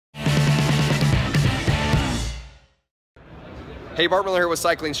Hey, Bart Miller here with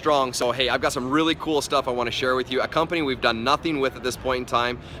Cycling Strong. So hey, I've got some really cool stuff I want to share with you. A company we've done nothing with at this point in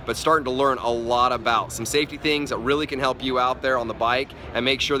time, but starting to learn a lot about. Some safety things that really can help you out there on the bike and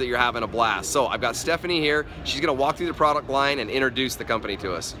make sure that you're having a blast. So I've got Stephanie here. She's going to walk through the product line and introduce the company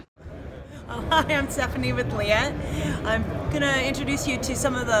to us. Hi, I'm Stephanie with Leatt. I'm going to introduce you to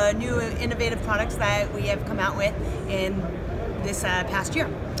some of the new innovative products that we have come out with in this past year.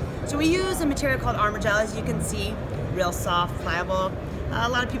 So we use a material called Armor Gel, as you can see, real soft, pliable. A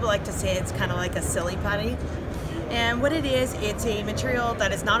lot of people like to say it's kind of like a silly putty. And what it is, it's a material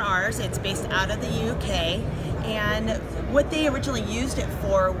that is not ours. It's based out of the UK. And what they originally used it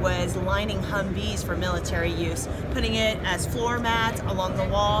for was lining Humvees for military use, putting it as floor mats along the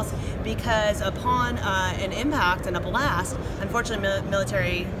walls, because upon an impact and a blast, unfortunately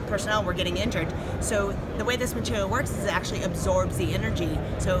military personnel were getting injured. So the way this material works is it actually absorbs the energy.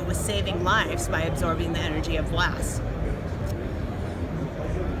 So it was saving lives by absorbing the energy of blast.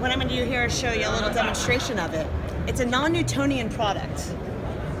 What I'm going to do here is show you a little demonstration of it. It's a non-Newtonian product.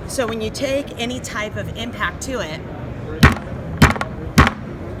 So when you take any type of impact to it,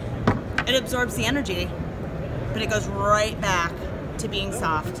 it absorbs the energy, but it goes right back to being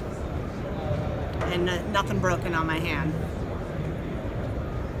soft and nothing broken on my hand.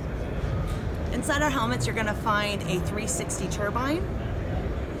 Inside our helmets, you're going to find a 360 turbine.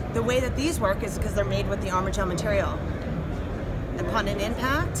 The way that these work is because they're made with the Armor Gel material. Upon an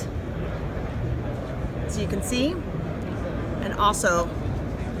impact, so you can see, and also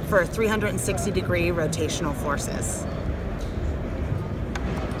for 360-degree rotational forces.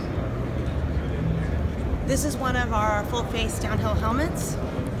 This is one of our full-face downhill helmets.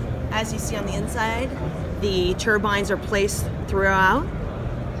 As you see on the inside, the turbines are placed throughout.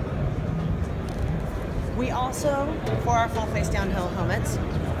 We also, for our full-face downhill helmets,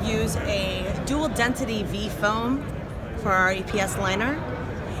 use a dual density V foam for our EPS liner.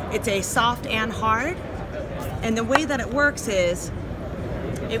 It's a soft and hard, and the way that it works is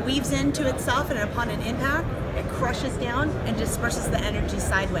it weaves into itself, and upon an impact it crushes down and disperses the energy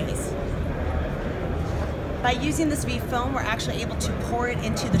sideways. By using this V foam, we're actually able to pour it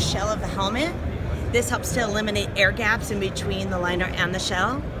into the shell of the helmet. This helps to eliminate air gaps in between the liner and the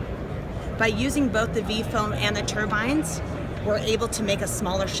shell. By using both the V foam and the turbines, we're able to make a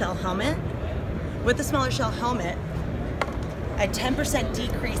smaller shell helmet. With the smaller shell helmet, a 10%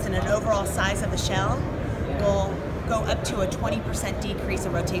 decrease in an overall size of the shell will go up to a 20% decrease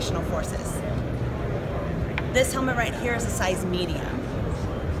in rotational forces. This helmet right here is a size medium.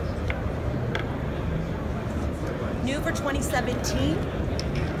 New for 2017,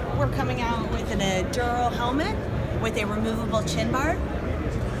 we're coming out with an Enduro helmet with a removable chin bar.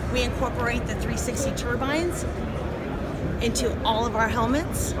 We incorporate the 360 turbines into all of our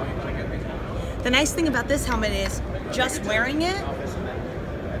helmets. The nice thing about this helmet is just wearing it,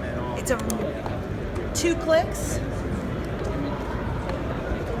 it's 2 clicks,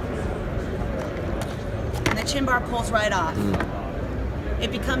 and the chin bar pulls right off.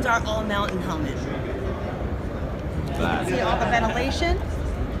 It becomes our all-mountain helmet. You can see all the ventilation,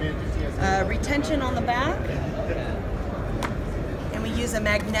 retention on the back, and we use a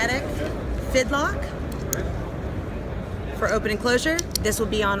magnetic fidlock for open and closure. This will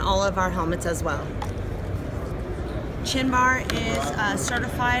be on all of our helmets as well. Chin bar is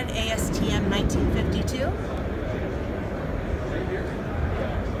certified ASTM 1952.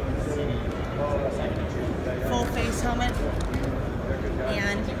 Full face helmet,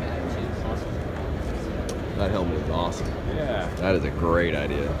 and That helmet is awesome. Yeah. That is a great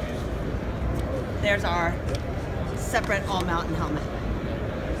idea. there's our separate all-mountain helmet.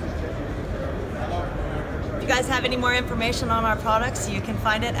 If you guys have any more information on our products, you can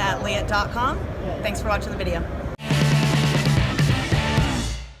find it at leatt.com. Thanks for watching the video.